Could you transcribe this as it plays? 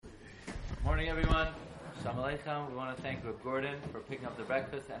Morning, everyone. Shalom Aleichem. We want to thank Rav Gordon for picking up the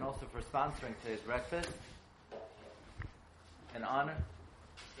breakfast and also for sponsoring today's breakfast. In honor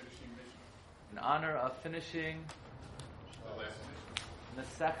of finishing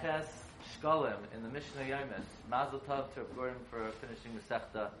Meseches Shkolim in the Mishnah Yomis. Mazel Tov to Rav Gordon for finishing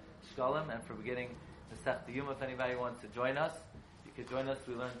Masechta Shkolim and for beginning Masechta Yuma. If anybody wants to join us, you could join us.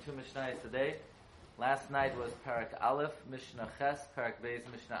 We learned 2 Mishnayos today. Last night was Parak Aleph, Mishnah Ches, Parak Beis,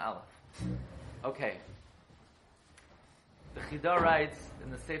 Mishnah Aleph. Okay. The Chida writes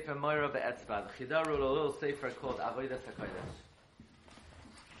in the Sefer Moira Be'etzva. The Chida wrote a little Sefer called Avodas HaKodesh.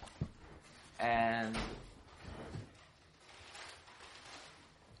 And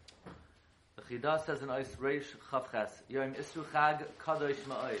the Chida says in Ois Reish Chavches, Yom Isru Chag Kadosh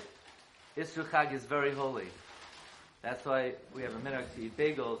Ma'od. Isru Chag is very holy. That's why we have a minhag to eat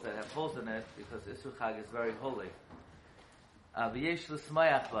bagels that have holes in it, because Isru Chag is very holy. V'yesh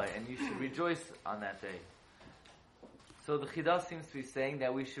l'smayach v'ay, and you should rejoice on that day. So the Chida seems to be saying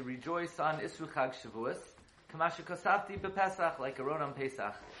that we should rejoice on Isru Chag Shavuos, k'mashe kosavti b'Pesach, like a wrote on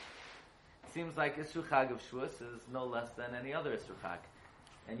Pesach. It seems like Isru Chag of Shavuos is no less than any other Isru Chag.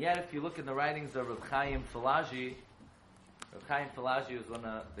 And yet, if you look in the writings of Rav Chaim Falaji was one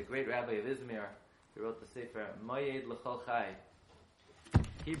of the great rabbi of Izmir. He wrote the Sefer Moyed L'chol Chai.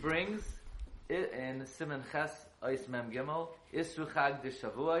 He brings it in Siman Ches Ois Mem Gimel Isru Chag de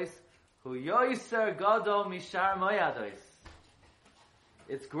Shavuos Hu Yoiser Gadol Mishar Moyados.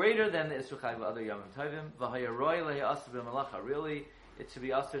 It's greater than the Isru Chag of other Yom Tovim. V'hayaroi lehi aser b'malacha. Really, it should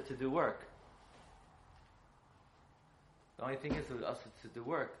be aser to do work. The only thing is, it was aser to do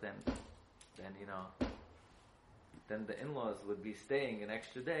work. Then then the in-laws would be staying an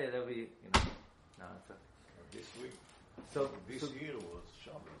extra day. That would be, No, this week. So this year was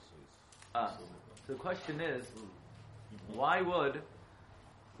Shabbos. So the question is, why would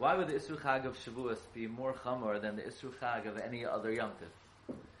the Isru Chag of Shavuos be more chamor than the Isru Chag of any other Yom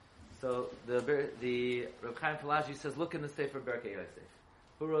Tov? So the Reb Chaim Falaji says, look in the Sefer Berkei Yosef.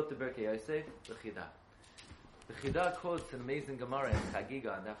 Who wrote the Berkei Yosef? The Chida. The Chida quotes an amazing Gemara in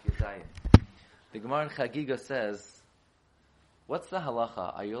Chagiga on Daf Yudayim. The Gemara in Chagiga says, what's the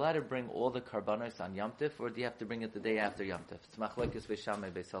halacha? Are you allowed to bring all the karbanos on Yom Tif, or do you have to bring it the day after Yom Tif? It's machlokes Beis Shammai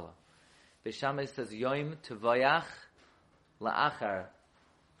Beis Hillel. Beis Shammai says Yom Tevayach la'achar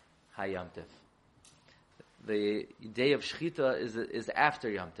haYom Tif. The day of Shechita is after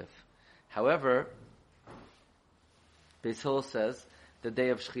Yom Tif. However, Beis Hillel says the day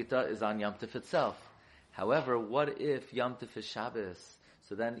of Shechita is on Yom Tif itself. However, what if Yom Tif is Shabbos?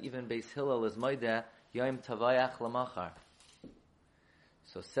 So then even Beis Hillel is Moedeh Yom Tevayach lamachar.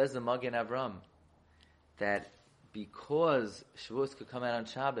 So says the Magen Avram that because Shavuos could come out on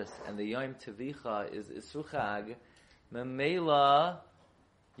Shabbos and the Yom Tevicha is Isru Chag, Memela,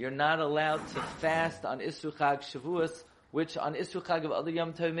 you're not allowed to fast on Isru Chag Shavuos, which on Isru Chag of other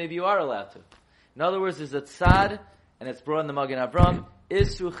Yom Tov maybe you are allowed to. In other words, there's a tzad, and it's brought in the Magen Avram.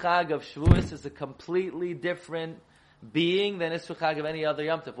 Isru Chag of Shavuos is a completely different being than Isru Chag of any other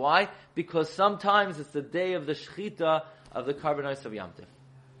Yom Tov. Why? Because sometimes it's the day of the Shechita of the karbanos of Yom Tov.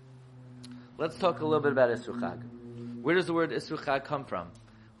 Let's talk a little bit about Isru Chag. Where does the word Isru Chag come from?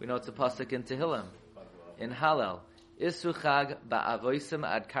 We know it's a pasuk in Tehillim, in Hallel. Isru Chag ba'avoisim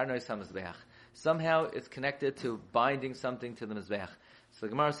ad karnois hamizbeach. Somehow it's connected to binding something to the mizbeach. So the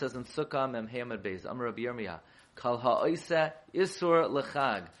Gemara says in Sukkah Mem Hayamad Beis, Amar Rabbi Yirmiyah, Kal ha'oiseh isur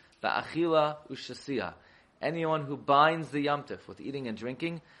l'chag ba'achila u'shasiya. Anyone who binds the Yom Tif with eating and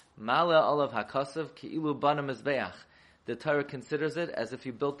drinking, mala olav hakasav ki'ilu bana mizbeach. The Torah considers it as if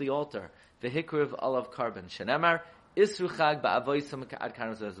you built the altar. V'hikriv olav carbon. Shenemar isru chag ba'avoisim ad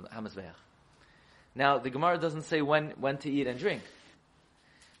karnos hamizbeach. Now the Gemara doesn't say when to eat and drink.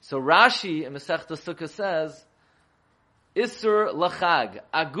 So Rashi in Masechta Sukkah says, Isur l'chag,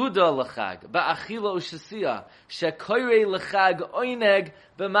 aguda l'chag, ba'achila u'shasiya, shekoirei l'chag oineg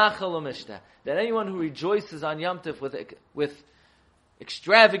b'machal u'mishteh. That anyone who rejoices on Yom Tov with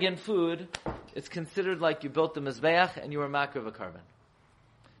extravagant food, it's considered like you built the mizbeach and you were makar of a carbon.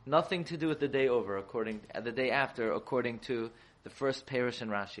 Nothing to do with the day over, the day after, according to the first perush in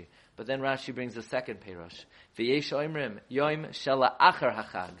Rashi. But then Rashi brings the second perush. V'yesh oimrim yom shela achar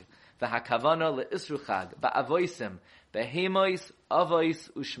hachag v'hakavana le'isru chag ba'avoisim behemois avois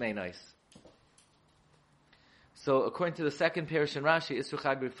u'shmeinois. So according to the second perush in Rashi, Isru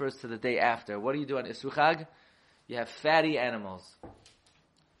Chag refers to the day after. What do you do on Isru Chag? You have fatty animals.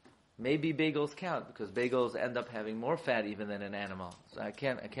 Maybe bagels count, because bagels end up having more fat even than an animal. So I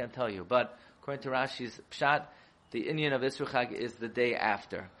can't tell you. But according to Rashi's Pshat, the inyan of Isru Chag is the day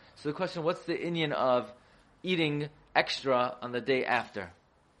after. So the question, what's the inyan of eating extra on the day after?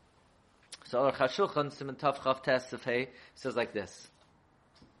 So Aruch HaShulchan Siman Tav Chav Tes Sefei says like this: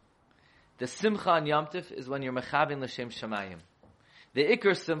 the simcha on Yom Tif is when you're mechavin l'shem shamayim. The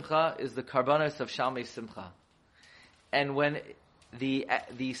ikar simcha is the karbanos of shalmei simcha, and when the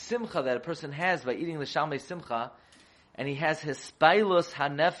simcha that a person has by eating the shalmei simcha, and he has his spailus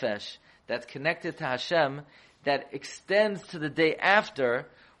hanefesh that's connected to Hashem, that extends to the day after,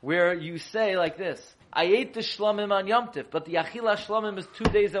 where you say like this: I ate the shlomim on Yom Tif, but the achila shlomim is 2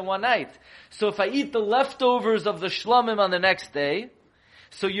 days and 1 night. So if I eat the leftovers of the shlomim on the next day,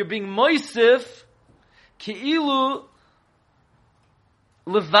 so you're being moisif ki'ilu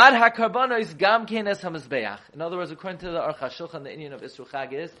levad hakarbanos gam kenes hamizbeach. In other words, according to the Aruch HaShulchan, the Indian of Isru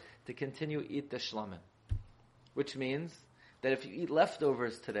Chag is to continue eat the shlomim, which means that if you eat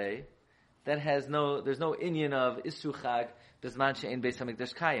leftovers today, there's no Indian of Isru Chag b'zman she'ein beis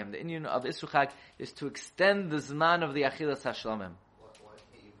hamikdash kayim. The Indian of Isru Chag is to extend the zman of the achilas hashlomim. Why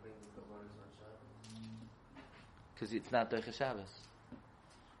can't you bring the karbanos on Shabbos? Because it's not Doicha Shabbos.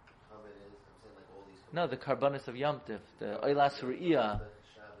 I'm saying No, the karbanos of Yom Tif, the Oilas Ru'iyah,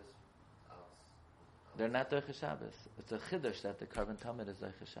 they're not Doicha Shabbos. It's a chiddush that the carbon tamid is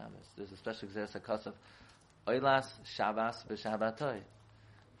Doicha Shabbos. There's a special exeris hakas of Oilas Shabbos b'Shabbatoi.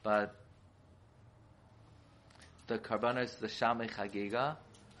 But the karbanos, the Shamei Chagiga,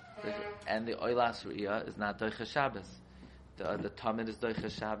 and the Oilas Ru'iyah is not Doicha Shabbos. The tamid is Doicha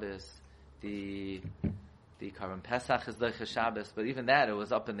Shabbos. The Karban Pesach is Doicha Shabbos. But even that, it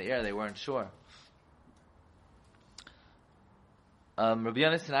was up in the air. They weren't sure. Rabbi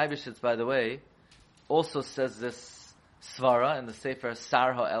Yonasan Eibishitz, by the way, also says this svara in the Sofer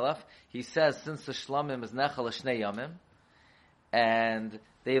Sar HaElef. He says, since the shlamim is nechal l'shnei yamim, and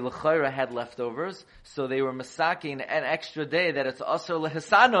they l'chayra had leftovers, so they were masaking an extra day that it's also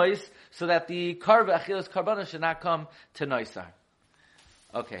lehisanois, so that the achilas karbanos should not come to noisar.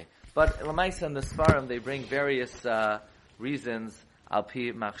 Okay, but l'maisa in the svarim they bring various reasons al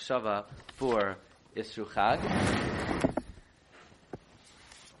pi machshava for Isru Chag.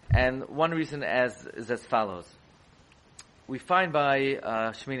 And one reason is as follows. We find by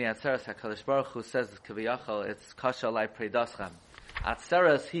Shmini Atzeres HaKadosh Baruch Hu says Kaviyachal, it's Kasha Lai Preidaschem.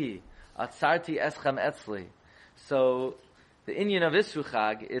 Atzeres Hi, Atzarti Eschem Etzli. So the Inyan of Isru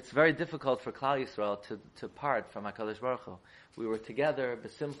Chag, it's very difficult for Klal Yisrael to part from HaKadosh Baruch Hu. We were together,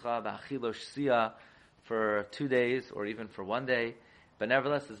 B'simcha, B'achilosh Siyah, for 2 days or even for 1 day. But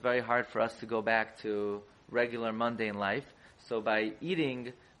nevertheless, it's very hard for us to go back to regular mundane life. So by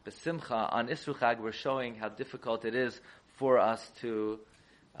eating B'simcha on Isru Chag, we're showing how difficult it is for us to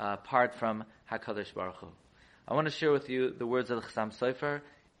part from HaKadosh Baruch Hu. I want to share with you the words of the Chasam Sofer.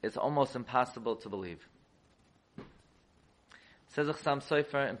 It's almost impossible to believe. It says the Chasam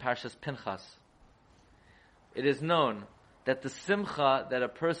Sofer in Parshas Pinchas, it is known that the simcha that a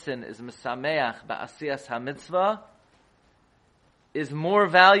person is misameach ba'asiyas ha-mitzvah is more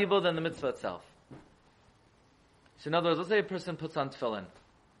valuable than the mitzvah itself. So in other words, let's say a person puts on tefillin.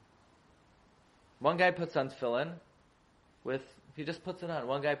 One guy puts on tefillin he just puts it on.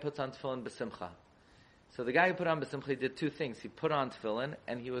 One guy puts on tefillin b'simcha. So the guy who put on b'simcha, he did two things. He put on tefillin,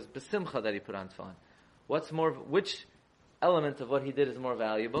 and he was b'simcha that he put on tefillin. Which element of what he did is more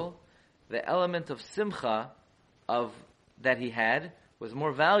valuable? The element of simcha that he had was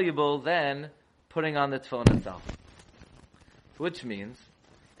more valuable than putting on the tefillin itself. Which means,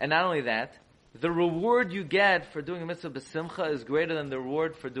 and not only that, the reward you get for doing a mitzvah b'simcha is greater than the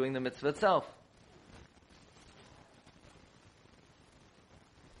reward for doing the mitzvah itself.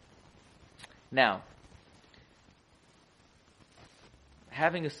 Now,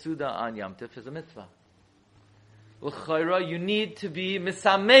 having a Suda on Yom Tif is a mitzvah. L'chayra, you need to be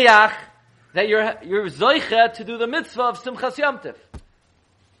misameach that you're zoicha to do the mitzvah of Simchas Yom Tif.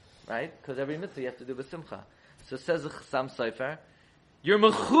 Right? Because every mitzvah you have to do b'simcha. So says the Chasam Sofer, you're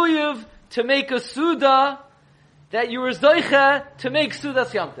mechuyev to make a Suda that you were zoicha to make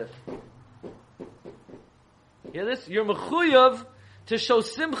Sudas Yom Tif. Hear this? You're mechuyev to show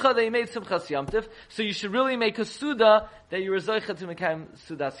simcha that you made Simchas Yom Tif, so you should really make a Suda that you were zoicha to make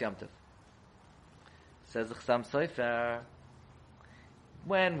Sudas Yom Tif. Says the Chasam Sofer,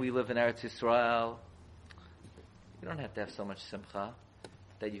 when we live in Eretz Yisrael, you don't have to have so much simcha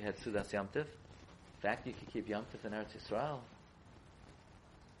that you had Sudas Yom Tif. In fact, you could keep Yom Tif in Eretz Yisrael.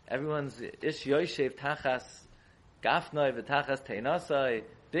 Everyone's ish yoshev tachas gafnoi v'tachas teinasai.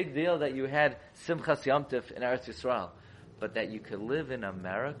 Big deal that you had Simchas Yom Tif in Eretz Yisrael. But that you could live in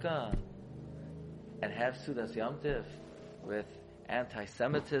America and have Sudas Yom Tif with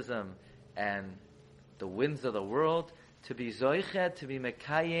anti-Semitism and the winds of the world, to be Zoichet, to be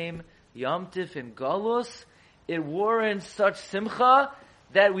Mekayim Yom Tif in Golus, it warrants such simcha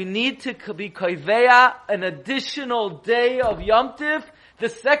that we need to be koiveya an additional day of Yom Tif. The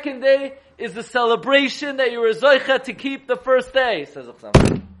second day is the celebration that you were zoicha to keep the first day, says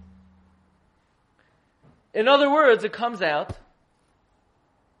Chasam. In other words, it comes out,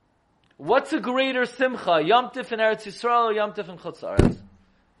 what's a greater simcha, Yom Tif in Eretz Yisrael or Yom Tif in Chutz La'aretz?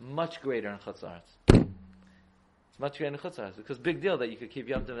 Much greater in Chutz La'aretz. It's much greater in Chutz La'aretz, because big deal that you could keep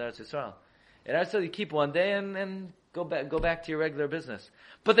Yom Tif in Eretz Yisrael. In Eretz Yisrael, you keep one day and go back to your regular business.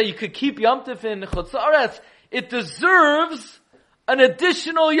 But that you could keep Yom Tif in Chutz La'aretz, it deserves an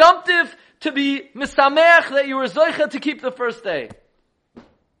additional Yom Tif to be misameach that you were zoicha to keep the first day.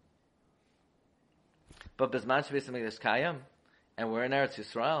 But Bezman Shvei Samigdash Kayam, and we're in Eretz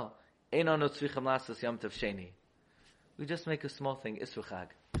Yisrael, Einanu tzricham lasas Yom Tov Sheni. We just make a small thing, Isru Chag.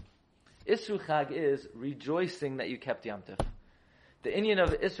 Isru Chag is rejoicing that you kept Yom Tov. The inyan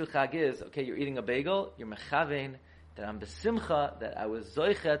of Isru Chag is, okay, you're eating a bagel, you're mechavein, that I'm besimcha, that I was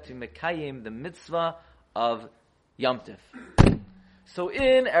zoicha to mekayim, the mitzvah of Yom Tov. So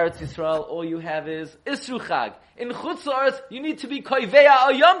in Eretz Yisrael, all you have is Isru Chag. In Chutz La'aretz, you need to be koiveya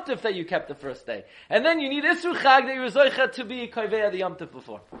a Yom Tov that you kept the first day. And then you need Isru Chag that you were zoicha to be koiveya the Yom Tov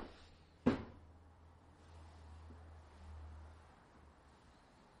before.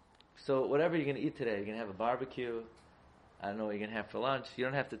 So whatever you're going to eat today, you're going to have a barbecue. I don't know what you're going to have for lunch. You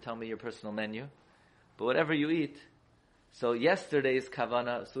don't have to tell me your personal menu. But whatever you eat. So yesterday's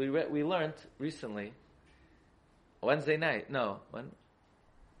kavana, so we learned recently, Wednesday night,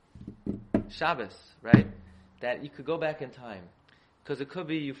 Shabbos, right? That you could go back in time. Because it could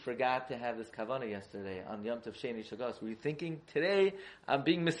be you forgot to have this kavana yesterday on Yom Tov Sheni Shagos. Were you thinking, today I'm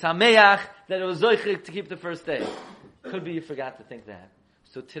being misameach that it was zoichik to keep the first day? Could be you forgot to think that.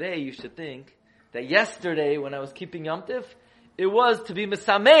 So today you should think that yesterday when I was keeping Yom Tif, it was to be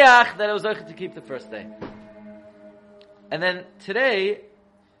misameach that I was zoichik to keep the first day. And then today's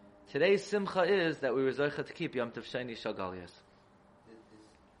simcha is that we were zoicha to keep Yom Tov Sheni Shagalias.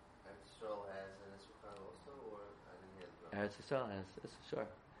 Eretz Yisrael has, sure.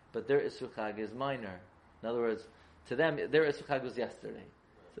 But their Isru Chag is minor. In other words, to them, their Isru Chag was yesterday.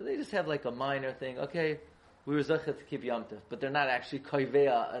 So they just have like a minor thing. Okay, we were zoicha to keep Yom Tif, but they're not actually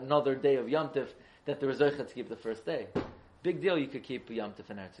koiveya another day of Yom Tif that they were zoicha to keep the first day. Big deal, you could keep Yom Tif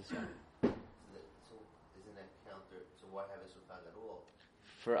in Eretz Yisrael. So isn't that counter? So why have Isru Chag at all?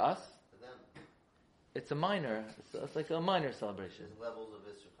 For us, For them, it's a minor. It's like a minor celebration. there's levels of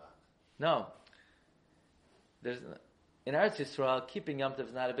Isru Chag. No, in Eretz Yisrael, keeping Yom Tov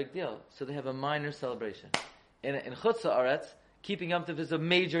is not a big deal. So they have a minor celebration. In Chutz La'aretz, keeping Yom Tov is a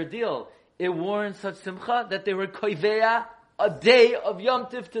major deal. It warrants such simcha that they were koiveya a day of Yom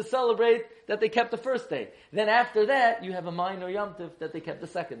Tov to celebrate that they kept the first day. Then after that, you have a minor Yom Tov that they kept the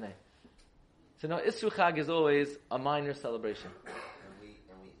second day. So no, Isru Chag is always a minor celebration. And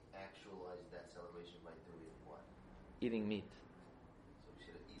we actualize that celebration by doing what? Eating meat. So we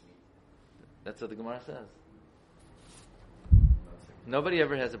should eat meat. That's what the Gemara says. Nobody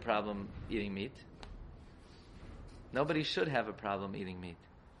ever has a problem eating meat. Nobody should have a problem eating meat.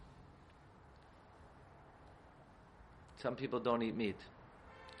 Some people don't eat meat.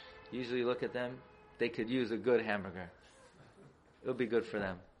 Usually you look at them, they could use a good hamburger. It'll be good for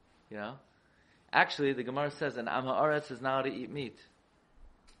them. You know? Actually, the Gemara says an Am Ha'aretz is not to eat meat.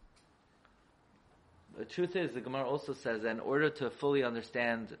 The truth is, the Gemara also says that in order to fully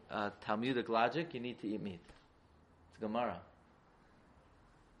understand Talmudic logic, you need to eat meat. It's Gemara.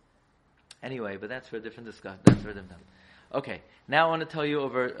 Anyway, but that's for a different discussion. That's for a different time. Okay, now I want to tell you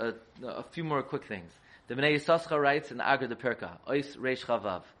over a few more quick things. The Bnei Yissaschar writes in the Agar de Perka, Ois Reish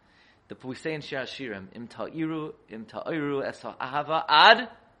Chavav, we say in Shir Hashirim, Im ta'iru es ha'ahava ad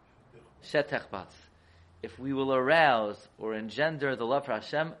shetechpatz. If we will arouse or engender the love for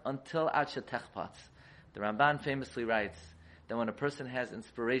Hashem until ad shetechpatz. The Ramban famously writes that when a person has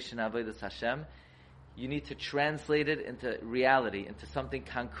inspiration avodas Hashem, you need to translate it into reality, into something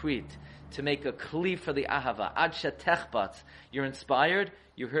concrete, to make a kli for the ahava. Ad shetechpatz. You're inspired,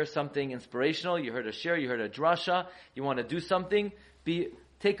 you heard something inspirational, you heard a shir, you heard a drasha, you want to do something,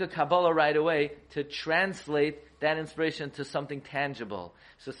 take a Kabbalah right away to translate that inspiration to something tangible.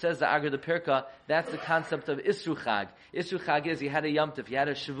 So says the Agar de Pirka, that's the concept of Isru Chag. Isru Chag is, you had a Yom Tov, you had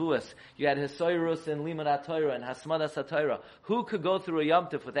a Shavuos, you had Hisoirus and Limud HaTorah and Hasmadas HaTorah. Who could go through a Yom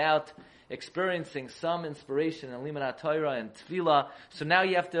Tov without experiencing some inspiration in Limud HaTorah and Tefillah? So now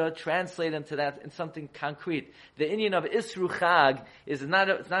you have to translate into that in something concrete. The inyan of Isru Chag is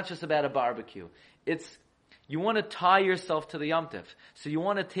it's not just about a barbecue. You want to tie yourself to the Yom Tov. So you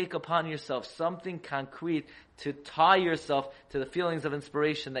want to take upon yourself something concrete to tie yourself to the feelings of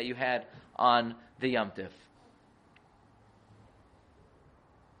inspiration that you had on the Yom Tov.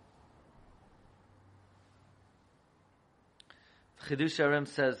 Chiddush Arim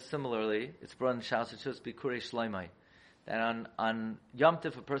says similarly, it's brought in Shas Bikurei Shloimei, that on Yom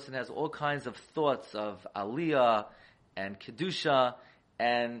Tov a person has all kinds of thoughts of Aliyah and Kedusha,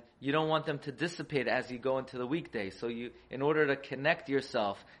 and you don't want them to dissipate as you go into the weekday. So you, in order to connect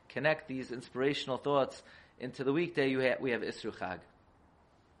yourself, connect these inspirational thoughts into the weekday, we have Isru Chag.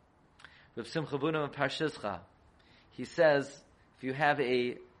 Rav Simcha Bunim of Parshizcha, he says, if you have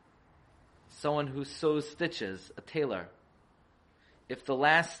someone who sews stitches, a tailor, if the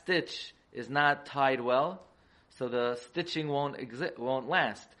last stitch is not tied well, so the stitching won't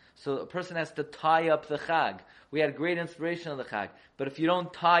last. So a person has to tie up the Chag. We had great inspiration of the Chag. But if you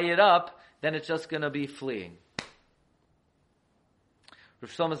don't tie it up, then it's just going to be fleeing. Rav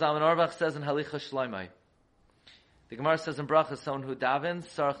Shlomo Zalman Auerbach says in Halicha Shloimei, the Gemara says in Brachas, someone who davens,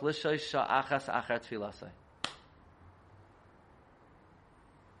 sarach lishoy sha'achas achar tfilasai.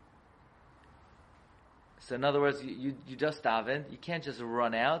 So in other words, you just daven. You can't just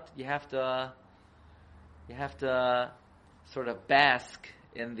run out. You have to sort of bask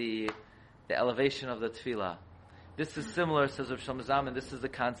in the elevation of the tefillah. This is similar, says Rav Shlomo Zalman, this is the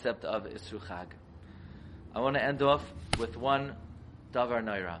concept of Isru Chag. I want to end off with one davar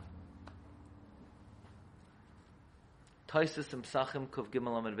noira. Toisus and Psachim Kuv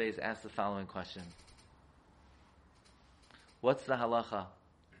Gimel Amud Beis asked the following question. What's the halacha?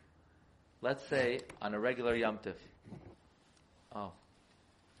 Let's say on a regular Yom Tov. Oh.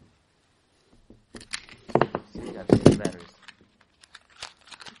 So you got to change batteries.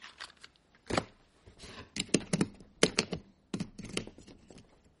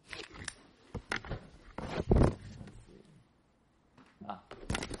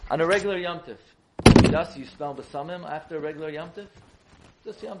 On a regular Yom Tov, just you smell besamim after a regular Yom Tov?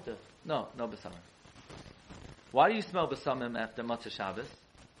 Just Yom Tov. No besamim. Why do you smell besamim after Matzah Shabbos?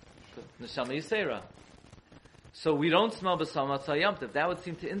 Neshama Yisera. So we don't smell besamim Matzah Yom Tov. That would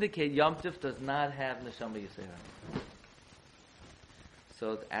seem to indicate Yom Tov does not have Neshama Yisera.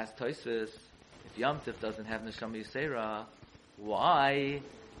 So ask Tosfos, if Yom Tov doesn't have Neshama Yisera, why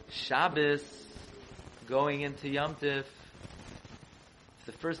Shabbos going into Yom Tov?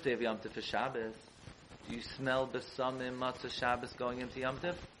 The first day of Yom Tov is Shabbos. Do you smell besamim Matzah Shabbos going into Yom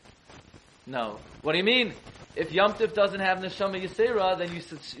Tov? No. What do you mean? If Yom Tov doesn't have Neshama Yisera, then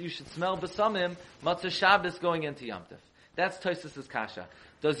you should smell besamim Matzah Shabbos going into Yom Tov. That's Tosfos' kasha.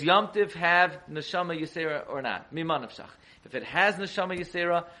 Does Yom Tov have Neshama Yisera or not? Mima nafshach. If it has Neshama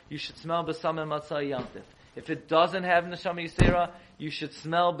Yisera, you should smell besamim Matzah Yom Tov. If it doesn't have Neshama Yisera, you should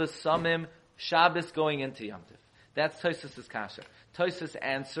smell besamim Shabbos going into Yom Tov. That's Tosfos' kasha. Tosfos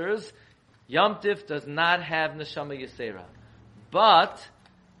answers, Yom Tif does not have Neshama Yisera. But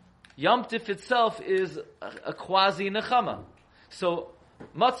Yom Tif itself is a quasi-Nechama. So,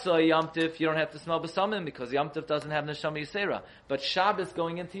 Matzah Yom Tif, you don't have to smell besamim because Yom Tif doesn't have Neshama Yisera. But Shabbos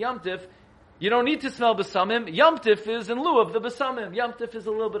going into Yom Tif, you don't need to smell besamim. Yom Tif is in lieu of the besamim. Yom Tif is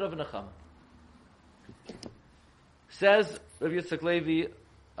a little bit of a Nechama. Says Rabbi Yitzchak Levi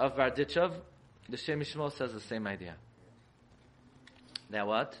of Vardichov, the Shem Yishmael says the same idea. Now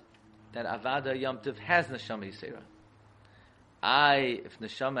what? That Avada Yom Tov has Neshama Yisera.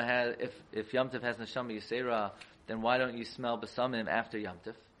 If Yom Tov has Neshama Yisera, then why don't you smell besamim after Yom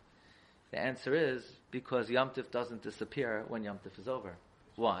Tov? The answer is because Yom Tov doesn't disappear when Yom Tov is over.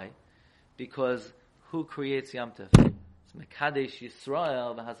 Why? Because who creates Yom Tov? It's Mekadesh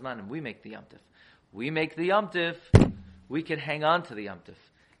Yisrael v'Hazmanim. We make the Yom Tov. We make the Yom Tov. We can hang on to the Yom Tov,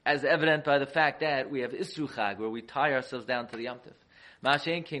 as evident by the fact that we have Isru Chag, where we tie ourselves down to the Yom Tov.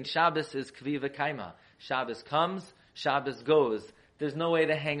 Ma'ashein Kein Shabbos is Kvi v'Kaima. Shabbos comes, Shabbos goes. There's no way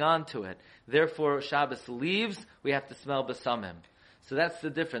to hang on to it. Therefore, Shabbos leaves, we have to smell besamim. So that's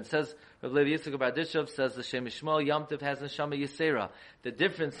the difference. Says Rav Levi Yitzchak Bardishov, says the Shem Yishmael, Yom Tov has Neshama Yisera. The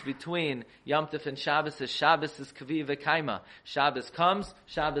difference between Yom Tov and Shabbos is Kvi v'Kaima. Shabbos comes,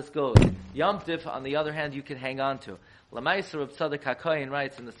 Shabbos goes. Yom Tov, on the other hand, you can hang on to. Lamaisa Rav Tzadok HaKohen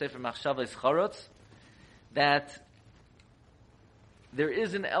writes in the Sefer Machshavos Chorotz that there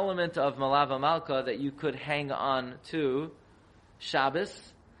is an element of Malava Malka that you could hang on to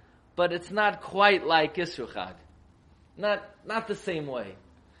Shabbos, but it's not quite like Isru Chag. Not the same way.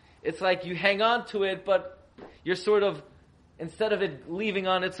 It's like you hang on to it, but you're sort of, instead of it leaving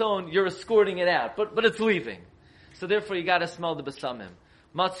on its own, you're escorting it out, but it's leaving. So therefore you gotta smell the besamim.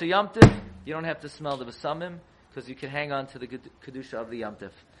 Matzah Yom Tif, you don't have to smell the besamim, because you can hang on to the Kedusha of the Yom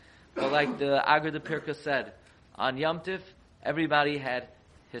Tif. But like the Agar de Pirka said, on Yom Tif, everybody had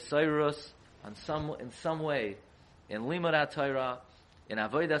Hisayrus in some way, in Limud HaTorah, in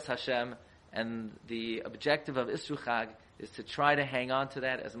Avodas Hashem, and the objective of Isru Chag is to try to hang on to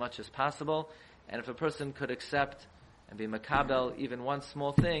that as much as possible. And if a person could accept and be makabel even one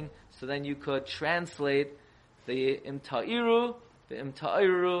small thing, so then you could translate the imta'iru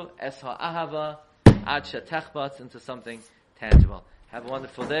es ha'ahava ad shetechbatz into something tangible. Have a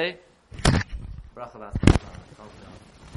wonderful day. Bracha b'atzmacha.